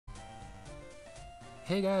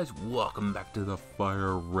Hey guys, welcome back to the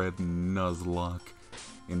FireRed Nuzlocke.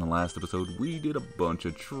 In the last episode, we did a bunch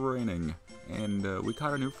of training, and we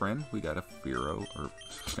caught a new friend. We got a Spearow,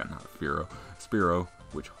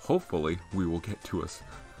 which hopefully we will get to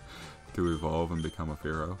evolve and become a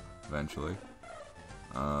Fearow eventually.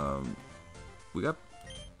 We got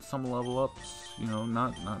some level ups,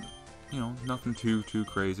 nothing too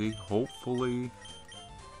crazy. Hopefully,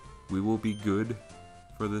 we will be good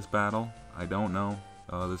for this battle. I don't know.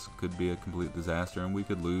 This could be a complete disaster, and we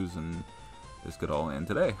could lose, and this could all end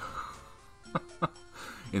today.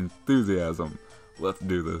 Enthusiasm. Let's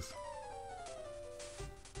do this.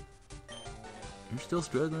 You're still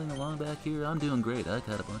struggling along back here? I'm doing great. I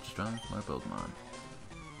caught a bunch of strong, smart Pokemon.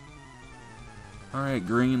 Alright,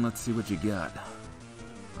 Green, let's see what you got.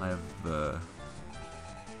 I have the...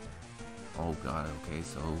 Oh god, okay,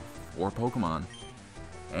 so 4 Pokemon.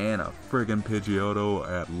 And a friggin' Pidgeotto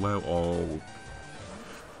at level... Oh.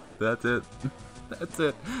 That's it. That's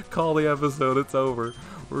it. Call the episode. It's over.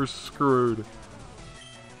 We're screwed.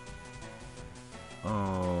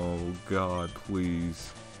 Oh, God,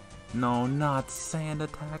 please. No, not Sand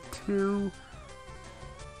Attack 2.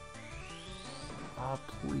 Oh,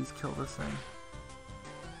 please kill this thing.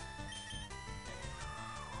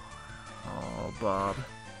 Oh, Bob.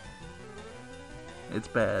 It's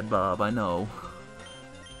bad, Bob, I know.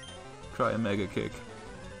 Try a Mega Kick.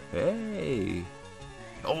 Hey!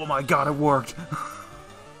 Oh my god, it worked!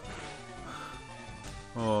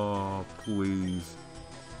 Oh, please.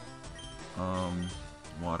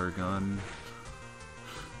 Water gun.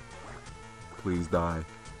 Please die.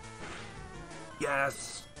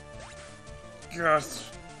 Yes!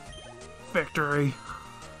 Yes! Victory!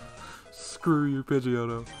 Screw you,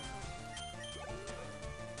 Pidgeotto.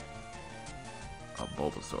 A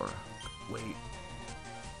Bulbasaur. Wait.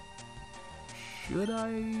 Should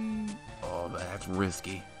I? Oh, that's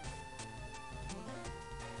risky.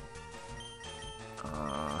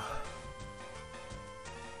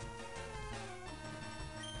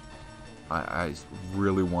 I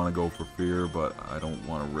really want to go for Fear, but I don't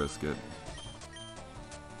want to risk it.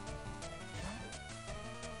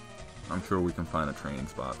 I'm sure we can find a training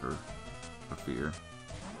spot for Fear.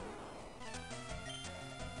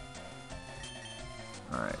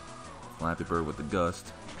 Alright. Flappy Bird with the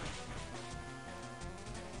Gust.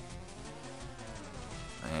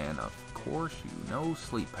 And of course, you know,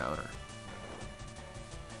 Sleep Powder.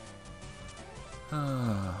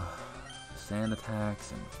 Sand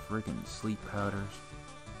attacks and friggin' sleep powders.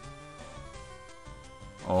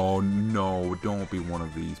 Oh no, don't be one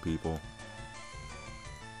of these people.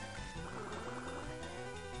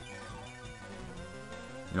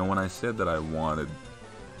 You know, when I said that I wanted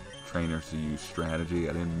trainers to use strategy,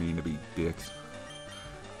 I didn't mean to be dicks.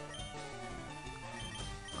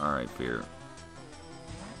 Alright, Fear.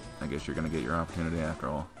 I guess you're gonna get your opportunity after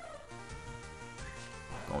all.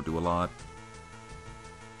 Don't do a lot.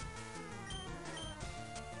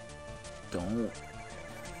 Don't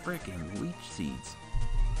freaking leech seeds.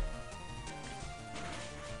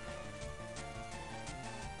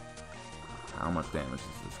 How much damage is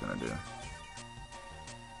this gonna do?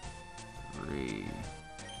 3.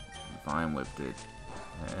 Vine whipped it.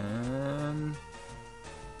 And...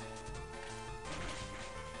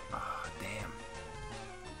 oh, damn.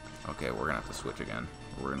 Okay, we're gonna have to switch again.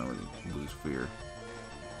 We're gonna lose Fear.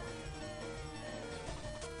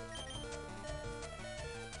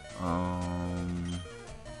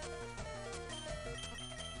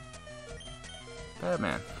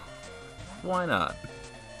 Batman. Why not?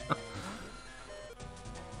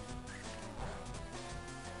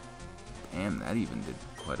 Damn, that even did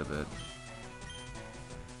quite a bit.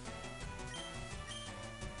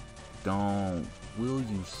 Don't. Will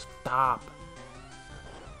you stop?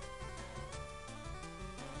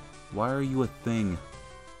 Why are you a thing?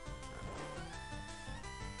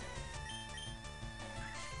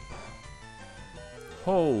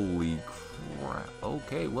 Holy crap.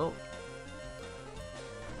 Okay, well.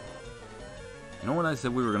 You know when I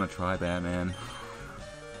said we were gonna try Batman?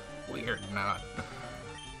 We're not.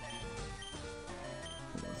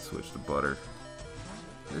 Let's switch to Butter.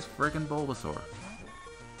 This frickin' Bulbasaur.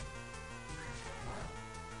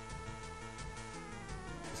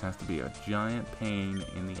 This has to be a giant pain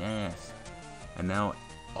in the ass. And now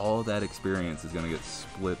all that experience is gonna get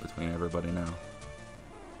split between everybody now.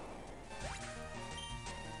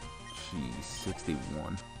 Jeez,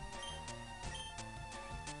 61.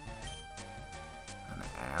 An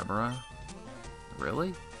Abra?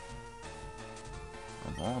 Really?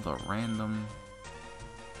 Of all the random...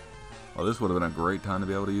 Well, this would have been a great time to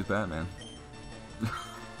be able to use Batman.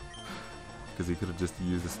 Because he could have just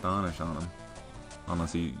used Astonish on him.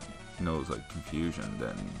 Unless he knows, like, confusion,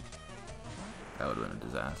 then that would have been a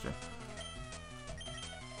disaster.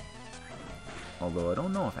 Although I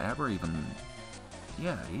don't know if Aber even...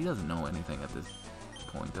 Yeah, he doesn't know anything at this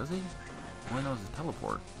point, does he? All he knows is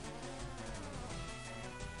teleport.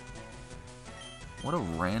 What a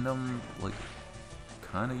random, like,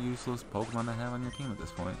 kind of useless Pokemon to have on your team at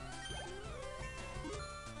this point.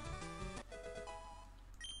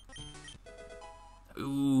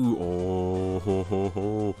 Ooh, oh, ho, ho,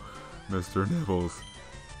 ho. Mr. Nibbles.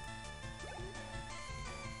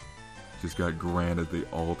 Just got granted the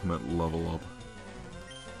ultimate level up.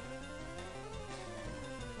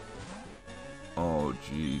 Oh,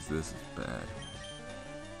 jeez, this is bad.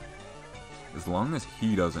 As long as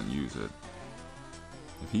he doesn't use it.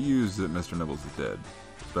 If he uses it, Mr. Nibbles is dead.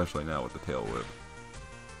 Especially now with the tail whip.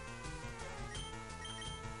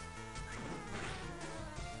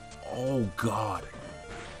 Oh, God.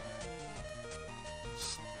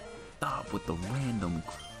 Stop with the random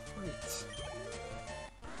crits.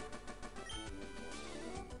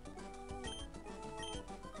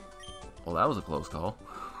 Well, that was a close call.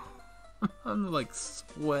 I'm like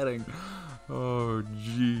sweating. Oh,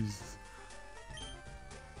 jeez.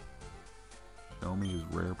 Show me his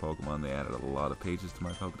rare Pokemon. They added a lot of pages to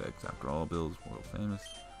my Pokedex. After all, Bill's world famous.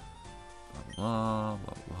 Blah,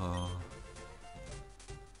 blah, blah,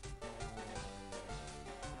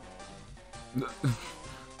 blah.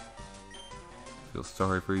 Feel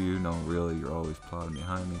sorry for you. No, really, you're always plotting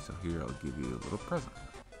behind me, so here, I'll give you a little present.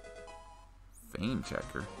 Fame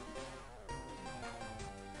checker.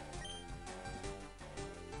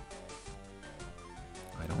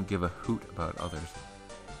 I don't give a hoot about others.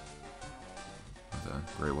 That's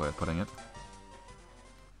a great way of putting it.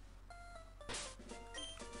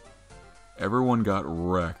 Everyone got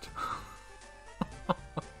wrecked.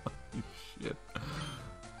 Shit.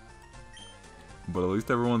 But at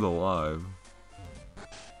least everyone's alive.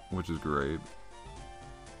 Which is great.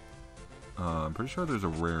 I'm pretty sure there's a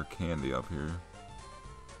rare candy up here.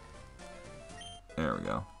 There we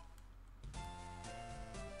go.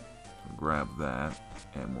 So grab that,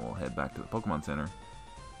 and we'll head back to the Pokemon Center.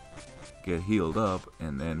 Get healed up,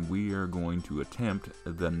 and then we are going to attempt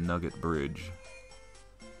the Nugget Bridge.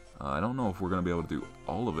 I don't know if we're going to be able to do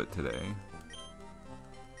all of it today.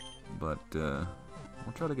 But we'll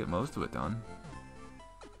try to get most of it done.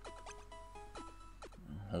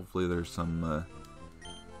 Hopefully there's some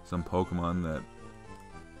Pokemon that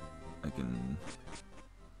I can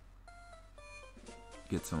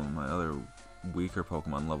get some of my other weaker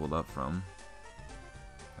Pokemon leveled up from.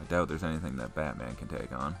 I doubt there's anything that Batman can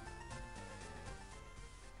take on.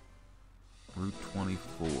 Route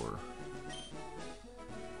 24.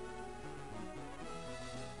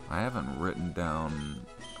 I haven't written down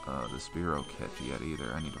the Spearow catch yet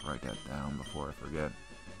either. I need to write that down before I forget.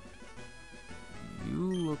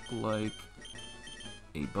 You look like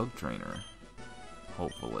a bug trainer.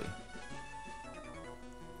 Hopefully.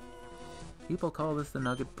 People call this the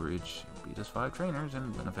Nugget Bridge. Beat us 5 trainers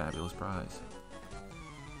and win a fabulous prize.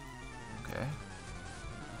 Okay.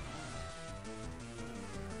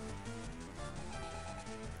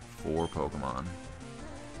 Four Pokemon.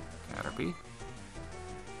 Caterpie.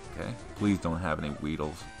 Okay. Please don't have any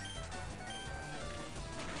Weedles.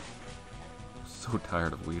 I'm so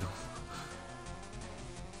tired of Weedles.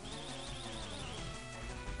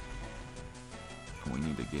 We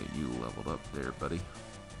need to get you leveled up there, buddy.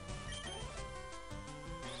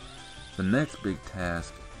 The next big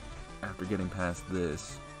task, after getting past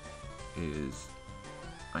this, is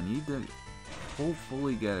I need to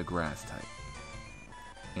hopefully get a grass type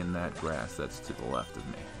in that grass that's to the left of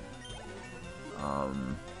me.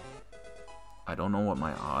 I don't know what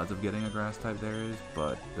my odds of getting a grass type there is,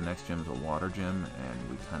 but the next gym is a water gym, and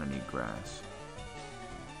we kind of need grass.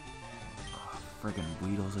 Oh, friggin'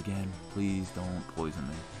 Weedles again. Please don't poison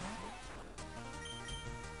me.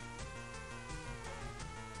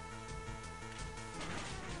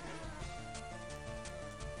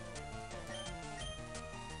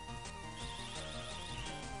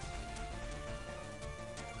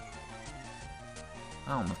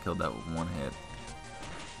 I almost killed that with one hit.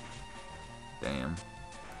 Damn.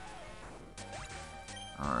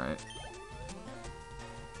 Alright.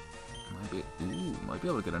 Might be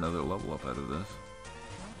able to get another level up out of this.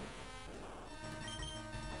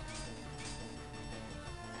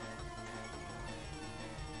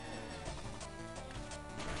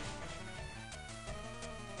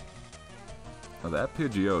 Now that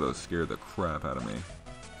Pidgeotto scared the crap out of me.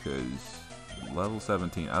 Because level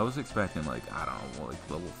 17, I was expecting like, I don't know,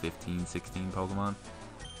 like level 15, 16 Pokemon.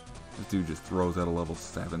 This dude just throws out a level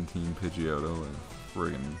 17 Pidgeotto and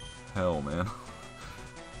friggin' hell, man.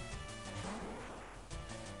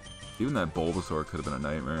 Even that Bulbasaur could have been a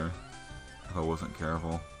nightmare if I wasn't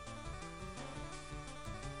careful.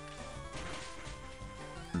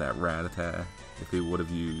 That Rattata, if he would have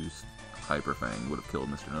used Hyper Fang, would have killed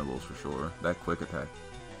Mr. Nibbles for sure. That quick attack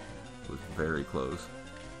was very close.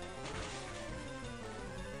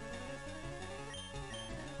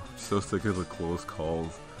 I'm so sick of the close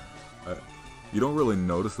calls. You don't really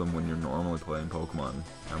notice them when you're normally playing Pokemon.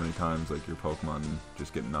 How many times like your Pokemon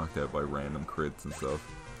just get knocked out by random crits and stuff.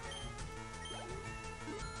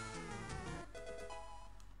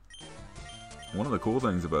 One of the cool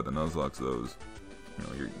things about the Nuzlocke though is, you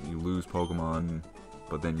know, you lose Pokemon,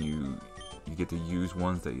 but then you get to use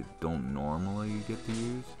ones that you don't normally get to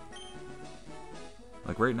use.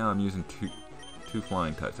 Like right now I'm using two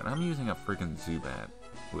flying types, and I'm using a freaking Zubat,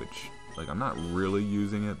 which, like, I'm not really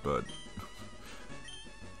using it, but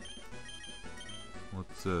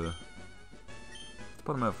let's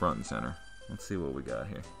put them out front and center. Let's see what we got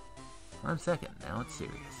here. I'm second, now it's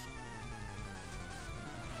serious.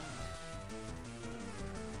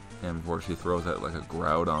 And before she throws out like a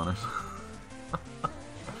Groudon or something.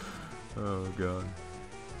 Oh god.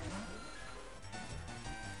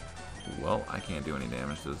 Well, I can't do any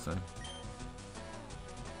damage to this thing.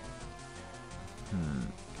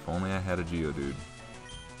 If only I had a Geodude.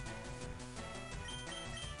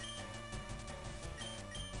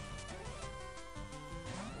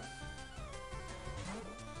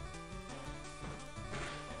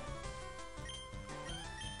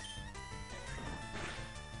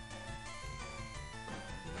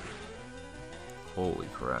 Holy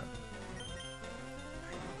crap.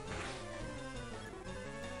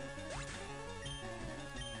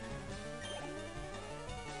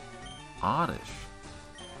 Oddish.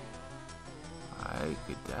 I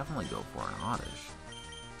could definitely go for an Oddish.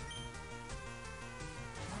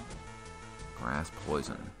 Grass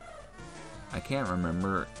Poison. I can't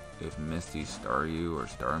remember if Misty, Staryu, or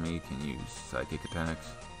Starmie can use psychic attacks.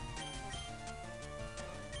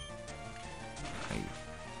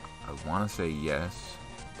 I want to say yes,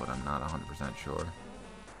 but I'm not 100% sure.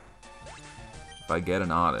 If I get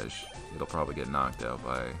an Oddish, it'll probably get knocked out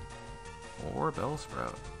by... or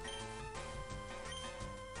Bellsprout.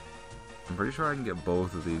 I'm pretty sure I can get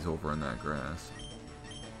both of these over in that grass.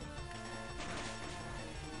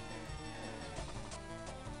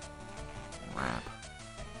 Crap.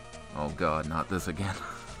 Oh god, not this again.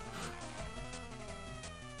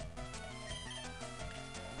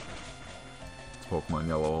 It's Pokemon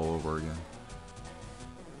Yellow all over again.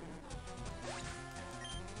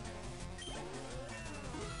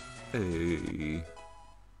 Hey.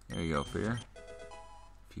 There you go, Fear.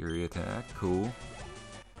 Fury attack, cool.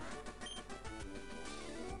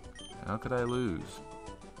 How could I lose?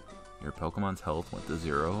 Your Pokemon's health went to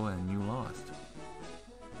 0 and you lost.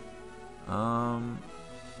 I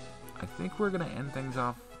think we're gonna end things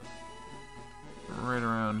off right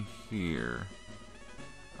around here.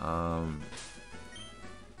 I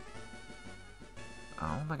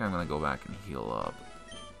don't think I'm gonna go back and heal up.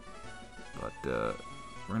 But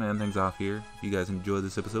we're gonna end things off here. If you guys enjoyed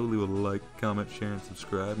this episode, leave a like, comment, share, and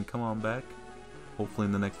subscribe, and come on back. Hopefully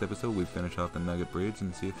in the next episode we finish off the Nugget Bridge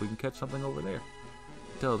and see if we can catch something over there.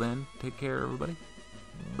 Till then, take care everybody.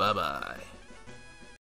 Bye-bye.